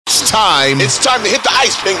time. It's time to hit the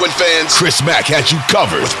ice, Penguin fans. Chris Mack has you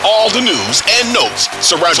covered with all the news and notes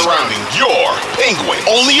surrounding your Penguin.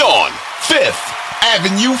 Only on Fifth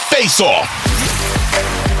Avenue Face-Off.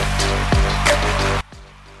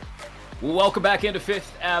 Welcome back into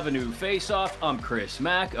Fifth Avenue Face-Off. I'm Chris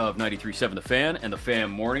Mack of 93.7 The Fan and The Fan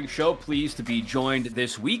Morning Show. Pleased to be joined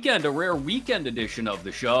this weekend, a rare weekend edition of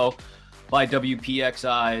the show, by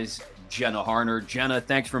WPXI's Jenna Harner. Jenna,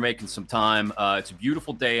 thanks for making some time. It's a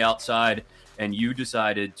beautiful day outside, and you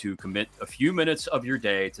decided to commit a few minutes of your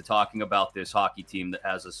day to talking about this hockey team that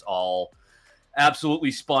has us all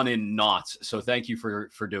absolutely spun in knots. So thank you for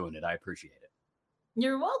doing it. I appreciate it.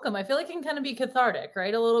 You're welcome. I feel like it can kind of be cathartic,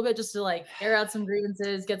 right? A little bit, just to like air out some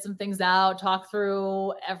grievances, get some things out, talk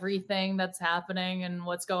through everything that's happening and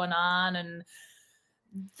what's going on. And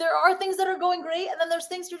there are things that are going great, and then there's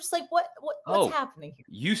things you're just like, what's happening here?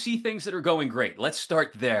 You see things that are going great. Let's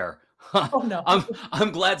start there. Oh no.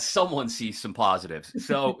 I'm glad someone sees some positives.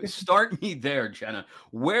 So start me there, Jenna.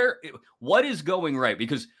 What is going right?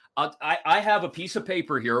 Because I have a piece of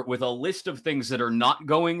paper here with a list of things that are not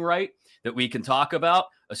going right that we can talk about,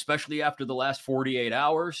 especially after the last 48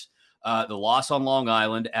 hours. The loss on Long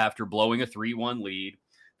Island after blowing a 3-1 lead.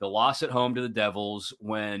 The loss at home to the Devils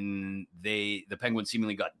when the Penguins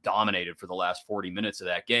seemingly got dominated for the last 40 minutes of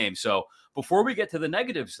that game. So before we get to the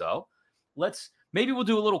negatives, though, maybe we'll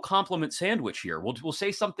do a little compliment sandwich here. We'll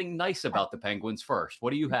say something nice about the Penguins first. What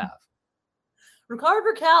do you have? Rickard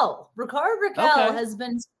Rakell. Okay. Has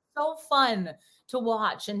been so fun to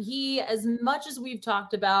watch. And he, as much as we've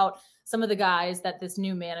talked about some of the guys that this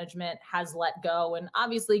new management has let go, and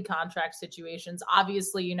obviously contract situations,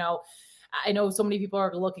 obviously, I know so many people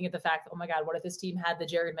are looking at the fact that, oh my God, what if this team had the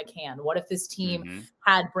Jared McCann? What if this team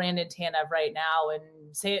had Brandon Tanev right now? And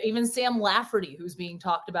even Sam Lafferty, who's being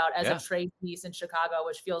talked about as a trade piece in Chicago,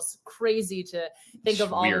 which feels crazy to think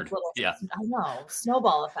of all weird. these little, yeah. I know,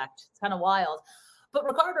 snowball effect. It's kind of wild. But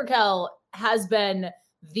Rickard Rakell has been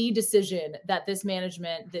the decision that this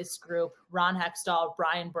management, this group, Ron Hextall,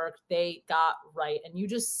 Brian Burke, they got right. And you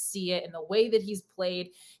just see it in the way that he's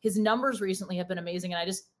played. His numbers recently have been amazing. And I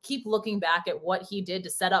just keep looking back at what he did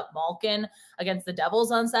to set up Malkin against the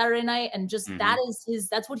Devils on Saturday night. And just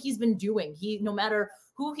that's what he's been doing. No matter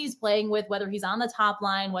who he's playing with, whether he's on the top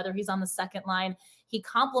line, whether he's on the second line, he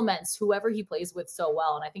complements whoever he plays with so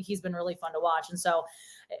well. And I think he's been really fun to watch. And so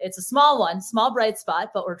it's a small bright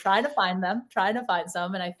spot, but we're trying to find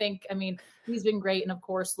some. And I think, he's been great. And of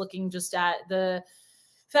course, looking just at the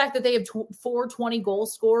fact that they have 4 20 goal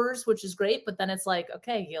scorers, which is great. But then it's like,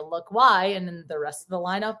 okay, you look why. And then the rest of the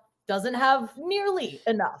lineup doesn't have nearly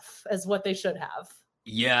enough as what they should have.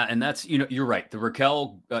 Yeah. And that's, you're right. The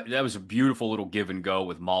Rakell, that was a beautiful little give and go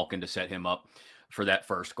with Malkin to set him up for that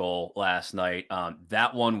first goal last night.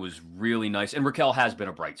 That one was really nice. And Rakell has been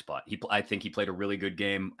a bright spot. I think he played a really good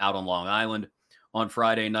game out on Long Island on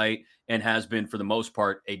Friday night and has been, for the most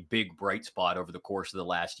part, a big bright spot over the course of the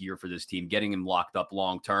last year for this team, getting him locked up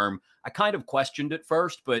long-term. I kind of questioned it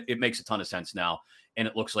first, but it makes a ton of sense now. And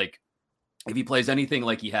it looks like if he plays anything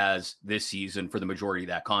like he has this season for the majority of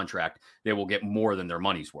that contract, they will get more than their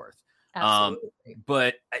money's worth.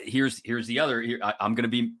 But here's the other. I'm gonna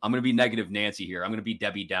be negative Nancy here. I'm gonna be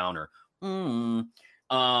Debbie Downer.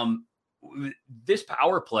 This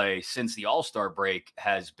power play since the All-Star break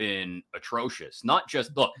has been atrocious. Not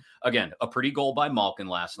just again, a pretty goal by Malkin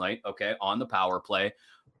last night. Okay, on the power play,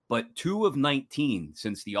 but 2 of 19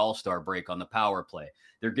 since the All-Star break on the power play.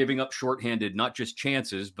 They're giving up shorthanded, not just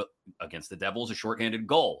chances, but against the Devils, a shorthanded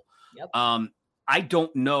goal. Yep. I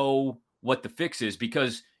don't know what the fix is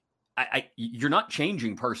because you're not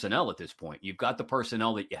changing personnel at this point. You've got the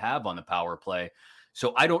personnel that you have on the power play.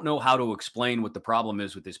 So I don't know how to explain what the problem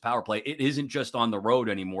is with this power play. It isn't just on the road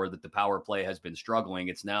anymore that the power play has been struggling.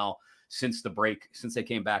 It's now since they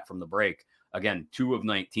came back from the break, again, 2 of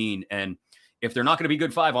 19. And if they're not going to be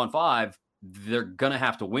good 5-on-5, they're going to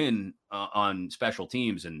have to win on special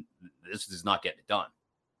teams. And this is not getting it done.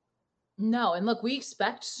 No. And look, we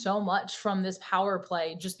expect so much from this power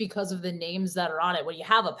play just because of the names that are on it. When you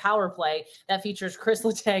have a power play that features Chris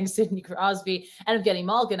Letang, Sidney Crosby, and Evgeny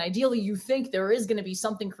Malkin, ideally you think there is going to be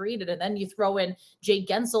something created. And then you throw in Jake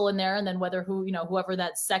Gensel in there. And then whoever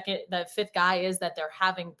that fifth guy is that they're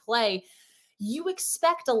having play, you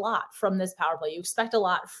expect a lot from this power play. You expect a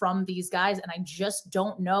lot from these guys. And I just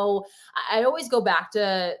don't know. I always go back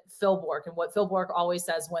to Phil Bourque and what Phil Bourque always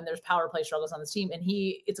says when there's power play struggles on this team. And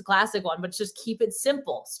it's a classic one, but just keep it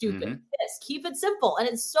simple, stupid. Keep it simple. And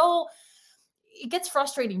it gets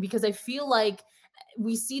frustrating because I feel like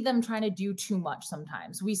we see them trying to do too much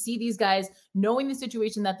sometimes. We see these guys knowing the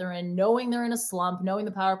situation that they're in, knowing they're in a slump, knowing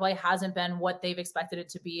the power play hasn't been what they've expected it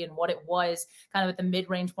to be and what it was kind of at the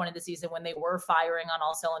mid-range point of the season when they were firing on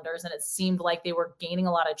all cylinders and it seemed like they were gaining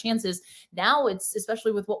a lot of chances. Now it's,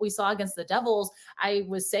 especially with what we saw against the Devils, I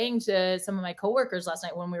was saying to some of my coworkers last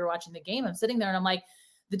night when we were watching the game, I'm sitting there and I'm like,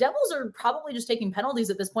 the Devils are probably just taking penalties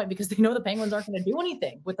at this point because they know the Penguins aren't going to do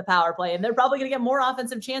anything with the power play. And they're probably going to get more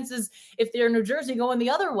offensive chances if they're New Jersey going the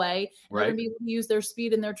other way. They're going to be able to use their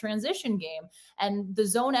speed in their transition game. And the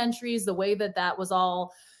zone entries, the way that was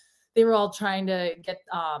all, they were all trying to get,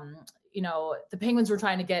 the Penguins were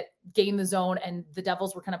trying to gain the zone and the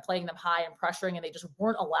Devils were kind of playing them high and pressuring, and they just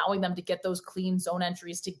weren't allowing them to get those clean zone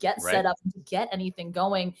entries, to get set up, to get anything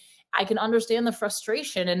going. I can understand the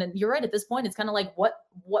frustration. And you're right. At this point, it's kind of like, what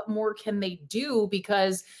more can they do?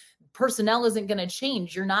 Because personnel isn't going to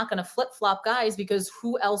change. You're not going to flip flop guys because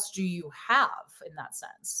who else do you have in that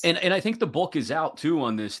sense? And I think the book is out too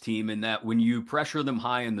on this team in that when you pressure them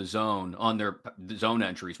high in the zone on the zone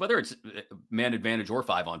entries, whether it's man advantage or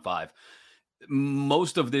 5-on-5,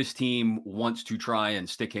 most of this team wants to try and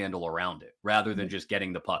stick handle around it rather than just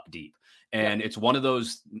getting the puck deep. And it's one of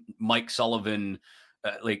those Mike Sullivan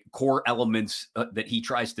core elements that he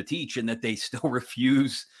tries to teach, and that they still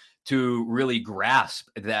refuse to really grasp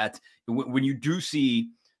that when you do see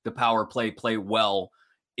the power play well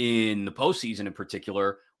in the postseason in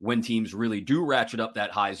particular, when teams really do ratchet up that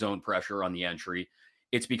high zone pressure on the entry,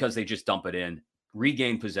 it's because they just dump it in,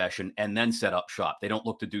 regain possession, and then set up shop. They don't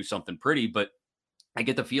look to do something pretty, but I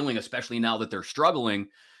get the feeling, especially now that they're struggling,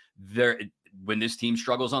 when this team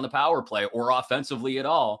struggles on the power play or offensively at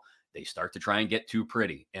all, they start to try and get too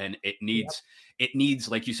pretty, and it needs,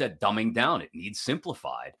 like you said, dumbing down. It needs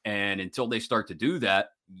simplified. And until they start to do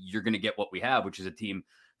that, you're going to get what we have, which is a team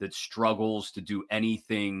that struggles to do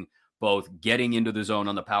anything, both getting into the zone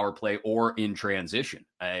on the power play or in transition.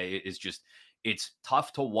 It's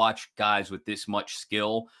tough to watch guys with this much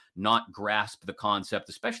skill not grasp the concept,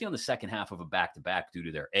 especially on the second half of a back-to-back due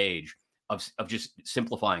to their age, of just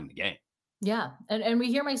simplifying the game. Yeah. And we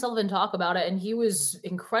hear Mike Sullivan talk about it, and he was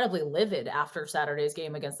incredibly livid after Saturday's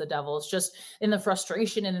game against the Devils, just in the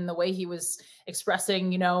frustration and in the way he was expressing,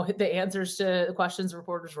 the answers to the questions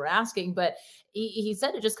reporters were asking. But he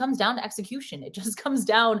said it just comes down to execution. It just comes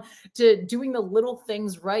down to doing the little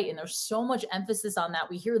things right. And there's so much emphasis on that.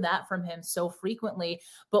 We hear that from him so frequently.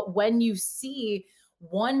 But when you see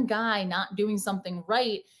one guy not doing something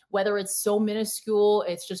right, whether it's so minuscule,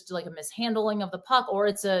 it's just like a mishandling of the puck, or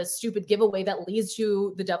it's a stupid giveaway that leads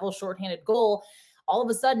to the Devils' shorthanded goal, all of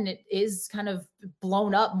a sudden it is kind of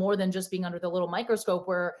blown up more than just being under the little microscope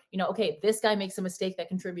where, okay, this guy makes a mistake that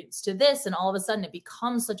contributes to this. And all of a sudden it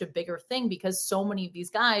becomes such a bigger thing because so many of these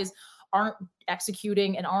guys aren't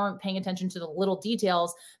executing and aren't paying attention to the little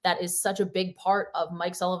details. That is such a big part of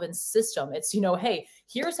Mike Sullivan's system. It's, hey,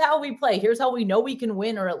 here's how we play. Here's how we know we can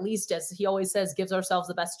win, or at least, as he always says, gives ourselves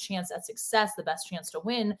the best chance at success, the best chance to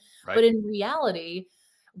win. Right. But in reality,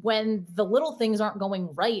 when the little things aren't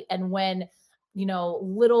going right and when,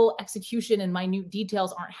 little execution and minute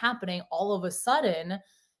details aren't happening, all of a sudden,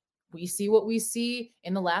 we see what we see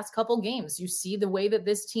in the last couple games. You see the way that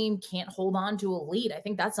this team can't hold on to a lead. I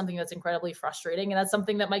think that's something that's incredibly frustrating. And that's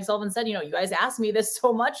something that Mike Sullivan said, you guys ask me this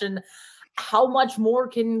so much, and how much more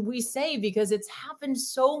can we say? Because it's happened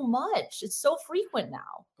so much. It's so frequent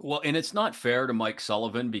now. Well, and it's not fair to Mike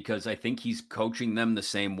Sullivan because I think he's coaching them the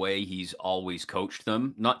same way he's always coached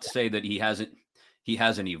them. Not to say that he hasn't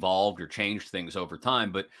evolved or changed things over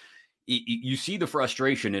time, but you see the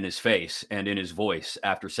frustration in his face and in his voice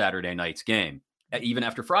after Saturday night's game. Even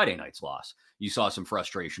after Friday night's loss, you saw some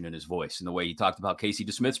frustration in his voice in the way he talked about Casey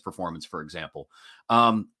DeSmith's performance, for example.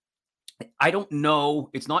 I don't know.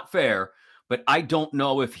 It's not fair, but I don't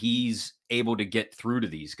know if he's able to get through to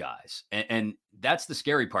these guys. And that's the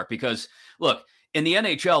scary part because, look, in the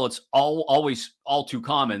NHL, it's always all too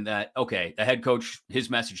common that, okay, the head coach, his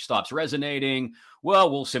message stops resonating.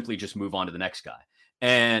 Well, we'll simply just move on to the next guy.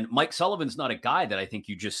 And Mike Sullivan's not a guy that I think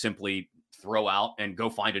you just simply throw out and go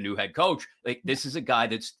find a new head coach. Like, this is a guy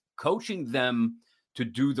that's coaching them to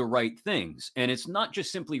do the right things. And it's not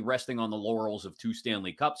just simply resting on the laurels of 2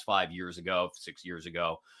 Stanley Cups 6 years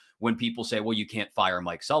ago, when people say, well, you can't fire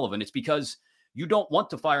Mike Sullivan. It's because you don't want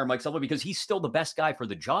to fire Mike Sullivan because he's still the best guy for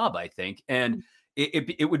the job, I think. And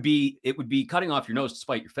it would be cutting off your nose to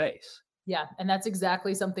spite your face. Yeah. And that's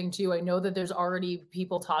exactly something too. I know that there's already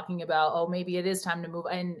people talking about, oh, maybe it is time to move.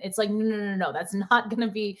 And it's like, no. That's not going to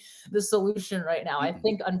be the solution right now. I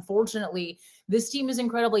think, unfortunately, this team is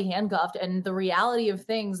incredibly handcuffed. And the reality of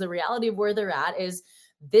things, the reality of where they're at is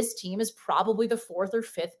this team is probably the 4th or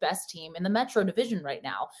 5th best team in the Metro Division right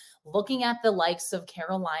now. Looking at the likes of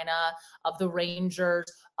Carolina, of the Rangers,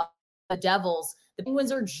 of the Devils, the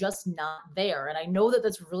Penguins are just not there. And I know that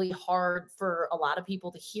that's really hard for a lot of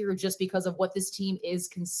people to hear just because of what this team is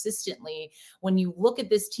consistently. When you look at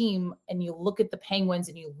this team and you look at the Penguins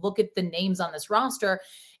and you look at the names on this roster,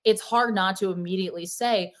 it's hard not to immediately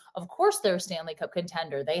say, of course, they're a Stanley Cup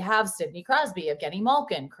contender. They have Sidney Crosby, Evgeny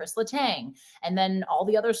Malkin, Chris Letang, and then all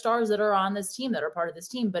the other stars that are on this team that are part of this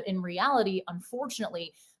team. But in reality,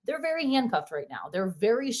 unfortunately, they're very handcuffed right now. They're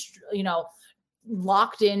very,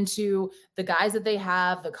 locked into the guys that they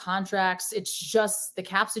have, the contracts. It's just the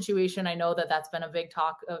cap situation. I know that that's been a big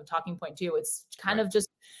talking point too. It's kind of just,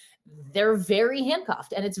 they're very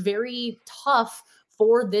handcuffed, and it's very tough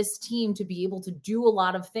for this team to be able to do a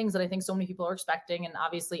lot of things that I think so many people are expecting, and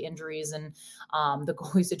obviously injuries and the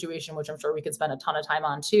goalie situation, which I'm sure we could spend a ton of time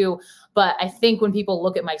on too. But I think when people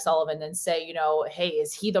look at Mike Sullivan and say, hey,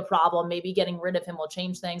 is he the problem? Maybe getting rid of him will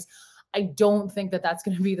change things. I don't think that that's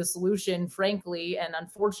going to be the solution, frankly. And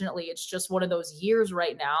unfortunately, it's just one of those years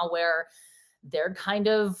right now where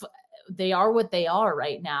they are what they are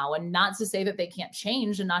right now. And not to say that they can't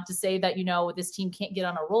change, and not to say that, this team can't get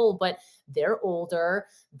on a roll, but they're older.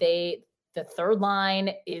 The third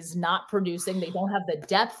line is not producing. They don't have the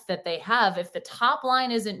depth that they have. If the top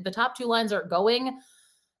two lines aren't going,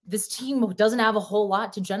 this team doesn't have a whole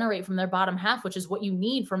lot to generate from their bottom half, which is what you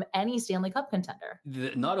need from any Stanley Cup contender.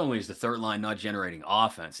 Not only is the third line not generating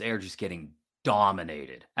offense, they are just getting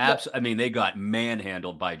dominated. I mean, they got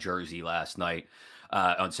manhandled by Jersey last night,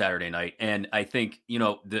 on Saturday night. And I think,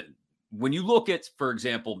 when you look at, for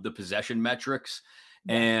example, the possession metrics,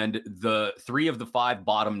 and the 3 of the 5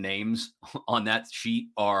 bottom names on that sheet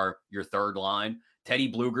are your third line.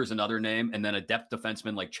 Teddy Bluger's another name, and then a depth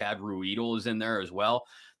defenseman like Chad Ruedel is in there as well.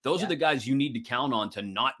 Those are the guys you need to count on to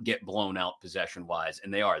not get blown out possession-wise,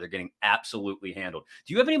 and they're getting absolutely handled.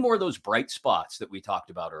 Do you have any more of those bright spots that we talked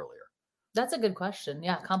about earlier? That's a good question.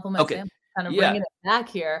 Yeah, compliment Sam. Kind of bringing it back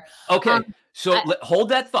here. Okay, hold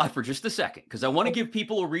that thought for just a second, because I want to give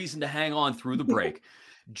people a reason to hang on through the break.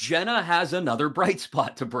 Jenna has another bright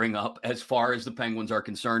spot to bring up as far as the Penguins are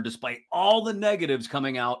concerned, despite all the negatives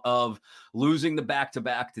coming out of losing the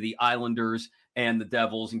back-to-back to the Islanders and the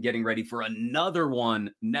Devils and getting ready for another one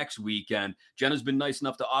next weekend. Jenna's been nice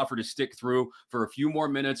enough to offer to stick through for a few more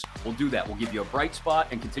minutes. We'll do that. We'll give you a bright spot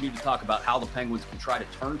and continue to talk about how the Penguins can try to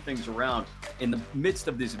turn things around in the midst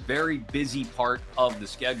of this very busy part of the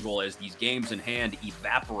schedule as these games in hand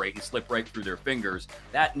evaporate and slip right through their fingers.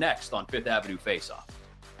 That next on Fifth Avenue Faceoff.